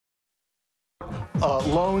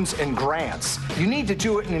loans and grants, you need to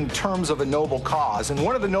do it in terms of a noble cause. And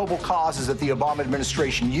one of the noble causes that the Obama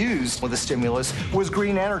administration used with the stimulus was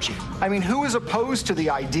green energy. I mean, who is opposed to the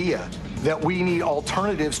idea that we need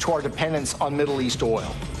alternatives to our dependence on Middle East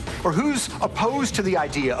oil? Or who's opposed to the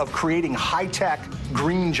idea of creating high-tech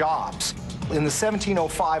green jobs? In the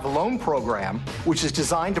 1705 loan program, which is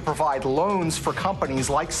designed to provide loans for companies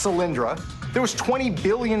like Solyndra, there was $20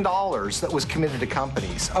 billion that was committed to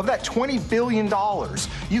companies. Of that $20 billion,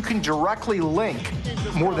 you can directly link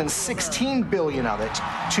more than $16 billion of it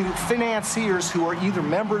to financiers who are either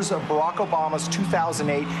members of Barack Obama's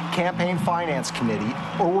 2008 Campaign Finance Committee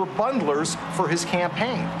or were bundlers for his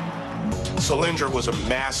campaign. Solyndra was a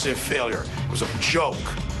massive failure. It was a joke.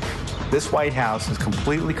 This White House is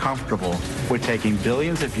completely comfortable with taking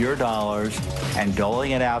billions of your dollars and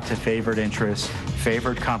doling it out to favored interests,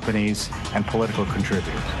 favored companies, and political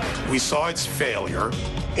contributors. We saw its failure,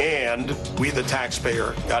 and we, the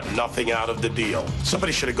taxpayer, got nothing out of the deal.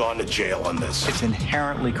 Somebody should have gone to jail on this. It's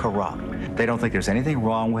inherently corrupt. They don't think there's anything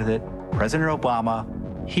wrong with it. President Obama,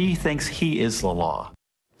 he thinks he is the law.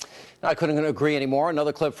 I couldn't agree anymore.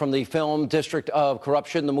 Another clip from the film District of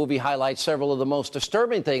Corruption. The movie highlights several of the most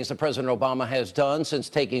disturbing things that President Obama has done since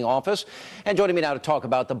taking office. And joining me now to talk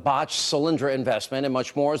about the botched Solyndra investment and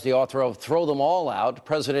much more is the author of Throw Them All Out,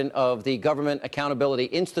 president of the Government Accountability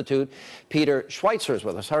Institute, Peter Schweitzer, is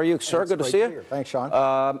with us. How are you, sir? Good to see you. Thanks,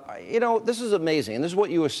 Sean. You know, this is amazing. And this is what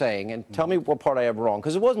you were saying. And tell me what part I have wrong,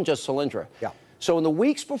 because it wasn't just Solyndra. Yeah. So in the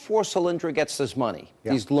weeks before Solyndra gets this money,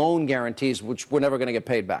 these loan guarantees, which we're never going to get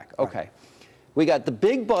paid back. Right. Okay. We got the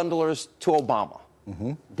big bundlers to Obama.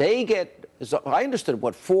 They get, I understood,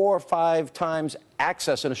 what, 4 or 5 times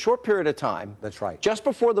access in a short period of time. That's right. Just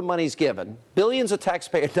before the money's given, billions of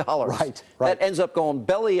taxpayer dollars. Right. That ends up going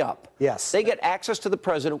belly up. Yes. They get access to the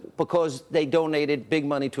president because they donated big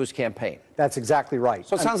money to his campaign. That's exactly right.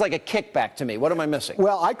 So it sounds like a kickback to me. What am I missing?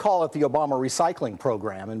 Well, I call it the Obama recycling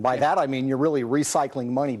program. And by that, I mean you're really recycling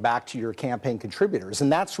money back to your campaign contributors.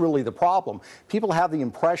 And that's really the problem. People have the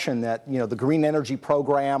impression that, you know, the green energy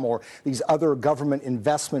program or these other government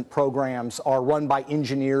investment programs are run by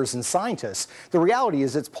engineers and scientists. The reality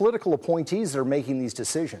is it's political appointees that are making these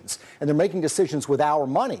decisions. And they're making decisions with our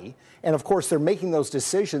money. And of course, they're making those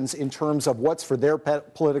decisions in terms of what's for their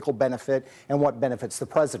political benefit and what benefits the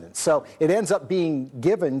president. So it ends up being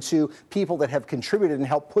given to people that have contributed and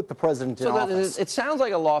helped put the president in office. It sounds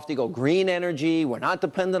like a lofty goal. Green energy, we're not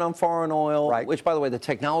dependent on foreign oil, right. Which, by the way, the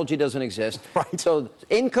technology doesn't exist. Right. So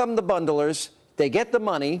in come the bundlers, they get the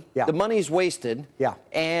money, the money's wasted,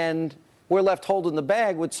 and we're left holding the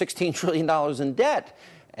bag with $16 trillion in debt.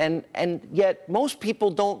 And yet most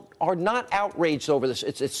people are not outraged over this.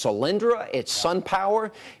 It's Solyndra, it's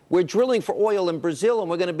SunPower. We're drilling for oil in Brazil, and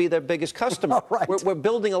we're going to be their biggest customer. Right. We're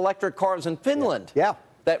building electric cars in Finland. Yeah.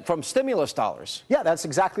 That from stimulus dollars. Yeah, that's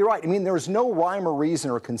exactly right. I mean, there's no rhyme or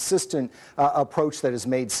reason or consistent approach that has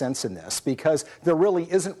made sense in this, because there really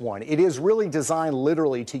isn't one. It is really designed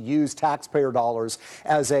literally to use taxpayer dollars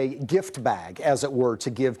as a gift bag, as it were,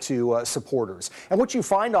 to give to supporters. And what you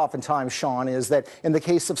find oftentimes, Sean, is that in the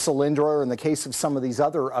case of Solyndra or in the case of some of these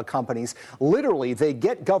other companies, literally they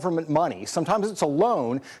get government money. Sometimes it's a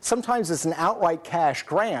loan, sometimes it's an outright cash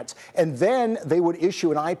grant, and then they would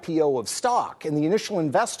issue an IPO of stock. And the initial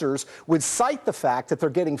investors would cite the fact that they're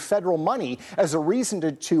getting federal money as a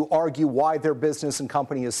reason to argue why their business and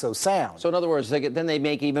company is so sound. So in other words, then they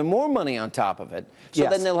make even more money on top of it. So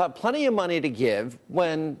then they'll have plenty of money to give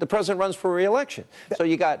when the president runs for re-election. So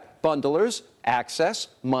you got bundlers, access,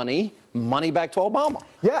 money back to Obama.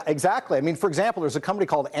 Yeah, exactly. I mean, for example, there's a company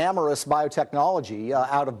called Amyris Biotechnology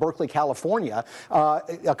out of Berkeley, California.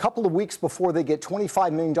 A couple of weeks before they get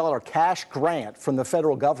 $25 million cash grant from the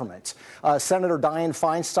federal government, Senator Dianne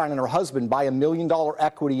Feinstein and her husband buy $1 million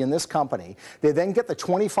equity in this company. They then get the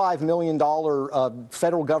 $25 million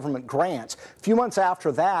federal government grant. A few months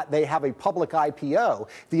after that, they have a public IPO.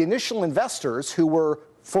 The initial investors, who were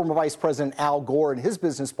former Vice President Al Gore and his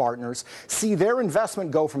business partners, see their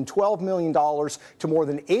investment go from $12 million to more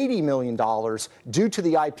than $80 million due to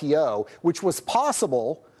the IPO, which was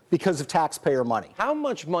possible because of taxpayer money. How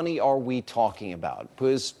much money are we talking about?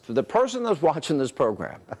 Because the person that's watching this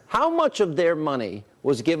program, how much of their money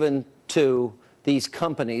was given to these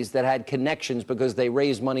companies that had connections because they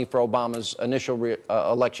raised money for Obama's initial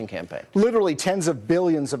election campaign? Literally tens of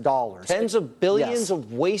billions of dollars. Tens of billions Yes.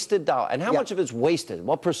 of wasted dollars. And how much of it's wasted?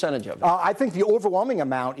 What percentage of it? I think the overwhelming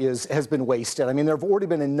amount has been wasted. I mean, there have already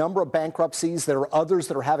been a number of bankruptcies. There are others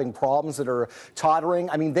that are having problems that are tottering.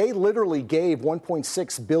 I mean, they literally gave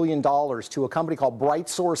 $1.6 billion to a company called Bright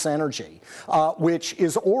Source Energy, which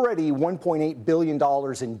is already $1.8 billion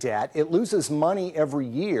in debt. It loses money every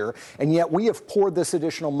year, and yet we have poured this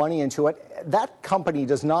additional money into it. That company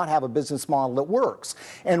does not have a business model that works.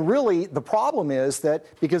 And really, the problem is that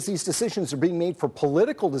because these decisions are being made for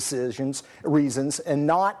political reasons and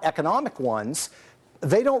not economic ones,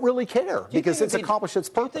 they don't really care because it's accomplished its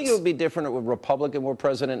purpose. Do you think it would be different if a Republican were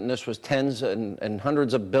president and this was tens and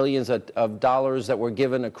hundreds of billions of dollars that were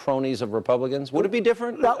given to cronies of Republicans? Would it be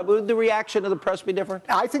different? Would the reaction of the press be different?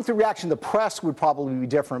 I think the reaction of the press would probably be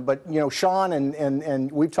different. But, you know, Sean,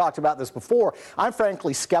 and we've talked about this before, I'm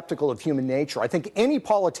frankly skeptical of human nature. I think any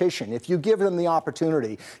politician, if you give them the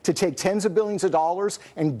opportunity to take tens of billions of dollars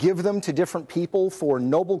and give them to different people for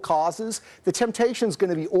noble causes, the temptation is going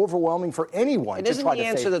to be overwhelming for anyone to try the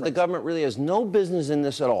answer that the government really has no business in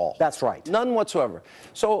this at all? That's right. None whatsoever.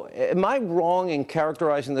 So am I wrong in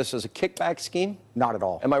characterizing this as a kickback scheme? Not at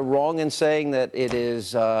all. Am I wrong in saying that it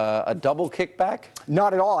is a double kickback?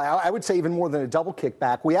 Not at all. I would say even more than a double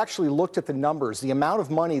kickback. We actually looked at the numbers, the amount of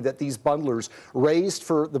money that these bundlers raised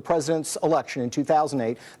for the president's election in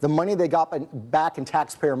 2008, the money they got back in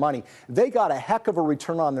taxpayer money. They got a heck of a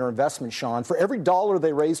return on their investment, Sean. For every dollar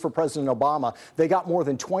they raised for President Obama, they got more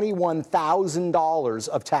than $21,000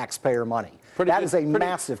 of taxpayer money. That is a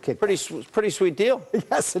massive kickback. Pretty sweet deal.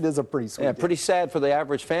 Yes, it is a pretty sweet deal. Pretty sad for the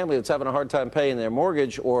average family that's having a hard time paying their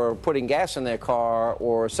mortgage or putting gas in their car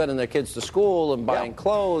or sending their kids to school and buying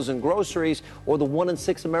clothes and groceries, or the 1 in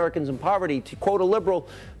 6 Americans in poverty. To quote a liberal,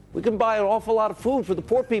 we can buy an awful lot of food for the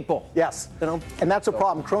poor people. Yes. You know? And that's a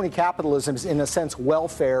problem. Crony capitalism is, in a sense,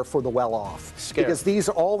 welfare for the well-off. Scary. Because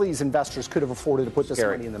all these investors could have afforded to put this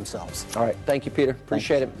money in themselves. All right. Thank you, Peter.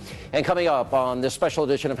 Appreciate it. And coming up on this special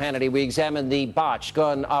edition of Hannity, we examine the botched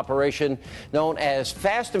gun operation known as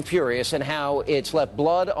Fast and Furious and how it's left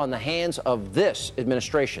blood on the hands of this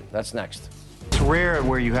administration. That's next. It's rare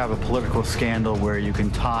where you have a political scandal where you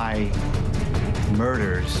can tie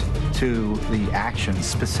murders to the actions,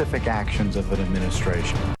 specific actions of an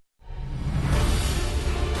administration.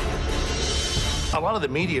 A lot of the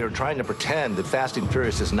media are trying to pretend that Fast and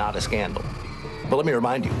Furious is not a scandal. But let me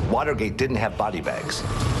remind you, Watergate didn't have body bags.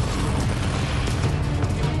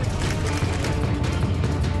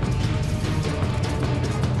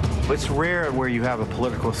 It's rare where you have a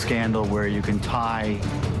political scandal where you can tie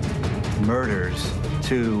murders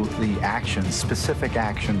to the actions, specific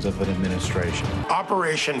actions of an administration.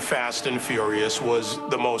 Operation Fast and Furious was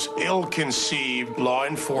the most ill-conceived law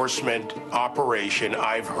enforcement operation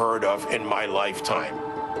I've heard of in my lifetime.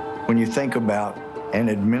 When you think about an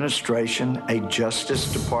administration, a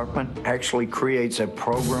Justice Department actually creates a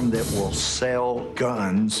program that will sell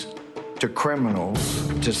guns to criminals,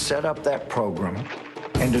 to set up that program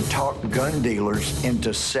and to talk gun dealers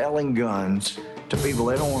into selling guns to people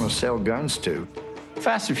they don't want to sell guns to.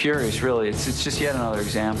 Fast and Furious, really, it's just yet another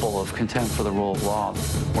example of contempt for the rule of law.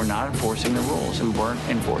 We're not enforcing the rules. We weren't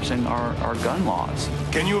enforcing our gun laws.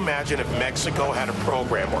 Can you imagine if Mexico had a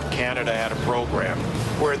program or Canada had a program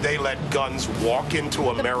where they let guns walk into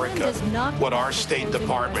America, what our State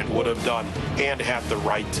Department would have done and had the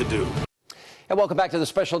right to do? And welcome back to the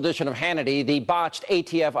special edition of Hannity. The botched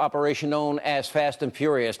ATF operation known as Fast and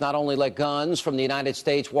Furious not only let guns from the United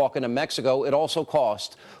States walk into Mexico, it also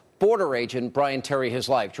cost border agent Brian Terry his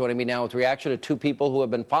life. Joining me now with reaction to two people who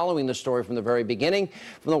have been following the story from the very beginning,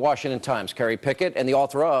 from the Washington Times, Carrie Pickett, and the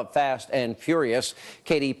author of Fast and Furious,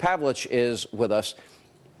 Katie Pavlich, is with us.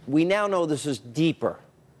 We now know this is deeper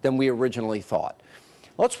than we originally thought.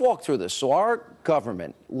 Let's walk through this. So our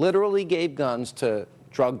government literally gave guns to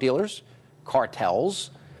drug dealers,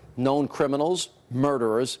 cartels, known criminals,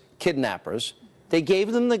 murderers, kidnappers. They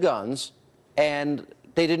gave them the guns, and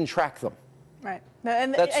they didn't track them. Right.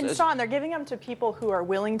 And Sean, they're giving them to people who are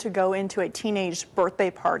willing to go into a teenage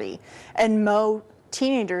birthday party and mow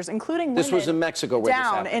teenagers, including women, this was in Mexico, where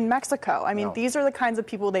down in Mexico. I mean, these are the kinds of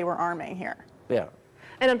people they were arming here. Yeah.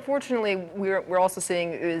 And unfortunately, we're also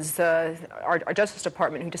seeing is our Justice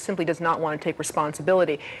Department, who just simply does not want to take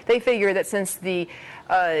responsibility. They figure that since the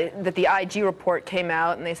IG report came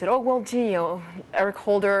out, and they said, oh, well, gee, you know, Eric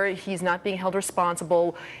Holder, he's not being held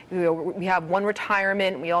responsible. You know, we have one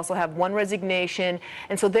retirement, we also have one resignation,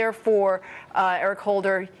 and so therefore Eric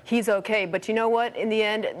Holder, he's okay. But you know what? In the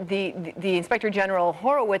end, the Inspector General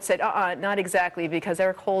Horowitz said, not exactly, because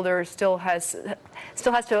Eric Holder still has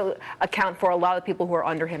to account for a lot of people who are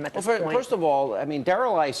under him at this point. First of all, I mean,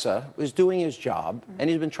 Darrell Issa was doing his job, and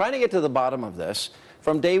he's been trying to get to the bottom of this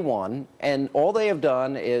from day one, and all they have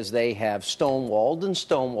done is they have stonewalled and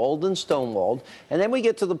stonewalled and stonewalled, and then we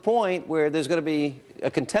get to the point where there's going to be a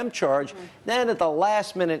contempt charge. Then at the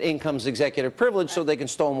last minute in comes executive privilege so they can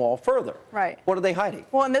stonewall further. Right. What are they hiding?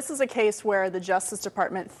 Well, and this is a case where the Justice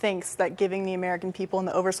Department thinks that giving the American people in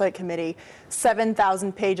the Oversight Committee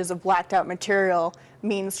 7,000 pages of blacked out material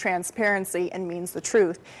means transparency and means the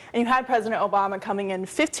truth. And you had President Obama coming in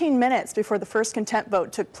 15 minutes before the first contempt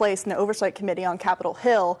vote took place in the Oversight Committee on Capitol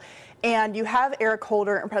Hill. And you have Eric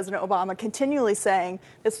Holder and President Obama continually saying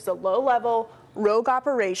this was a low-level, rogue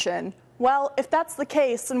operation. Well, if that's the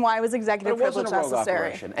case, then why was executive privilege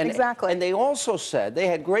necessary? Exactly. And they also said they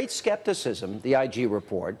had great skepticism, the IG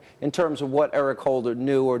report, in terms of what Eric Holder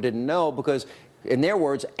knew or didn't know, because in their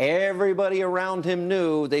words, everybody around him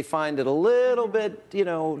knew. They find it a little bit,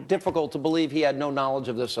 difficult to believe he had no knowledge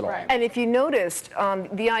of this at all. Right. And if you noticed,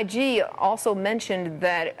 the IG also mentioned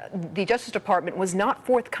that the Justice Department was not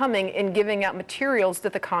forthcoming in giving out materials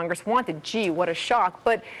that the Congress wanted. Gee, what a shock.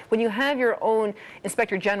 But when you have your own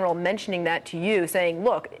Inspector General mentioning that to you, saying,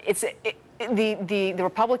 look, the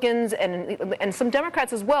Republicans and some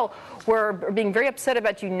Democrats as well were being very upset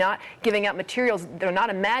about you not giving out materials. They're not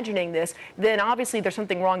imagining this. Then obviously there's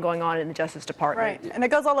something wrong going on in the Justice Department. Right. And it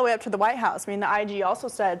goes all the way up to the White House. I mean, the IG also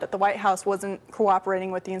said that the White House wasn't cooperating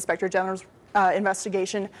with the Inspector General's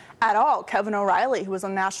investigation at all. Kevin O'Reilly, who was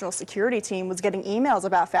on the National Security Team, was getting emails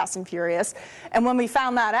about Fast and Furious. And when we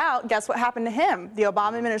found that out, guess what happened to him? The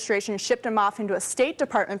Obama administration shipped him off into a State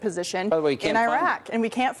Department position in Iraq. And we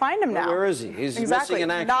can't find him now. Where is he? He's exactly. missing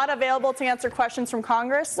in action. Not available to answer questions from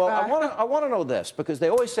Congress. Well, I want to know this, because they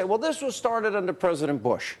always say, well, this was started under President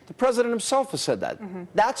Bush. The president himself has said that.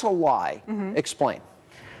 That's a lie. Explain.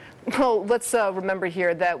 Well, let's remember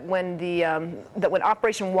here that when when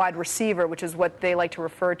Operation Wide Receiver, which is what they like to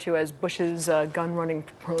refer to as Bush's gun running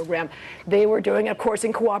program, they were doing, of course,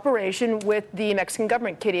 in cooperation with the Mexican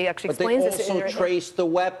government. Katie actually explains this. But they also traced the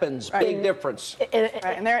weapons. Right. Big difference.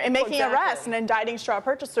 And they're making arrests and indicting straw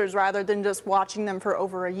purchasers rather than just watching them for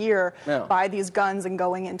over a year buy these guns and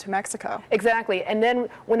going into Mexico. Exactly. And then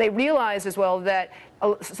when they realized as well that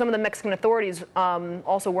some of the Mexican authorities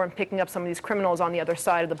also weren't picking up some of these criminals on the other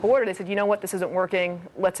side of the border, they said, you know what, this isn't working,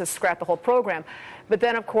 let's just scrap the whole program. But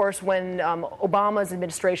then, of course, when Obama's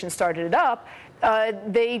administration started it up,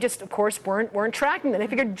 they just, of course, weren't tracking them. They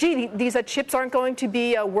figured, gee, these chips aren't going to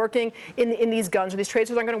be working in these guns, or these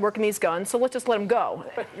tracers aren't going to work in these guns, so let's just let them go.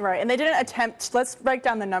 Right, and they didn't attempt, let's break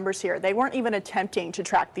down the numbers here. They weren't even attempting to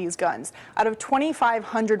track these guns. Out of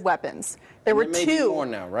 2,500 weapons, there were may be more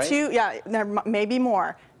now, right? There may be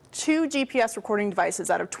more. 2 GPS recording devices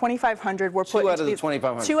out of 2,500 were put into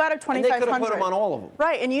 2,500. 2 out of 2,500. And they could have put them on all of them.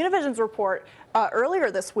 Right. In Univision's report earlier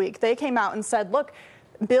this week, they came out and said, look,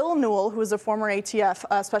 Bill Newell, who was a former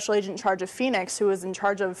ATF special agent in charge of Phoenix, who was in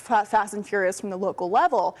charge of Fast and Furious from the local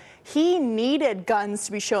level, he needed guns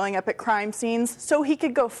to be showing up at crime scenes so he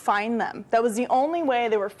could go find them. That was the only way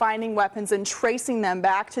they were finding weapons and tracing them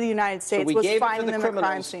back to the United States, was finding them at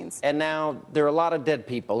crime scenes. And now there are a lot of dead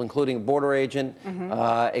people, including a border agent,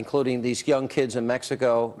 including these young kids in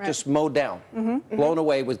Mexico, just mowed down, blown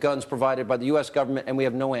away with guns provided by the U.S. government, and we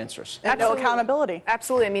have no answers. And no accountability.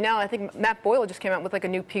 Absolutely. I mean, now I think Matt Boyle just came out with like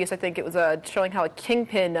a new piece. I think it was showing how a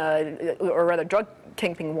kingpin, or rather drug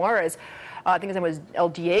kingpin Juarez, I think his name was El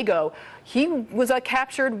Diego, he was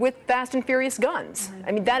captured with Fast and Furious guns.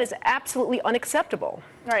 I mean, that is absolutely unacceptable.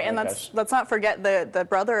 Right, and let's not forget the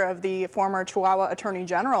brother of the former Chihuahua Attorney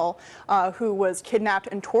General who was kidnapped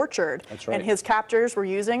and tortured. That's right. And his captors were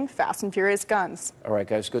using Fast and Furious guns. All right,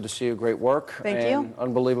 guys, good to see you. Great work. Thank you.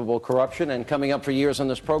 Unbelievable corruption. And coming up for years on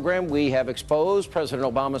this program, we have exposed President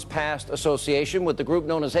Obama's past association with the group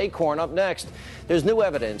known as Acorn. Up next, there's new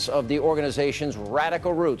evidence of the organization's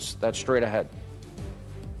radical roots. That's straight ahead.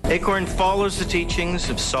 Acorn follows the teachings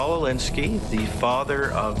of Saul Alinsky, the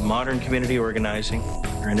father of modern community organizing,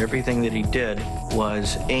 and everything that he did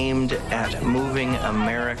was aimed at moving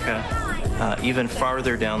America even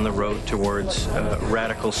farther down the road towards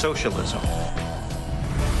radical socialism.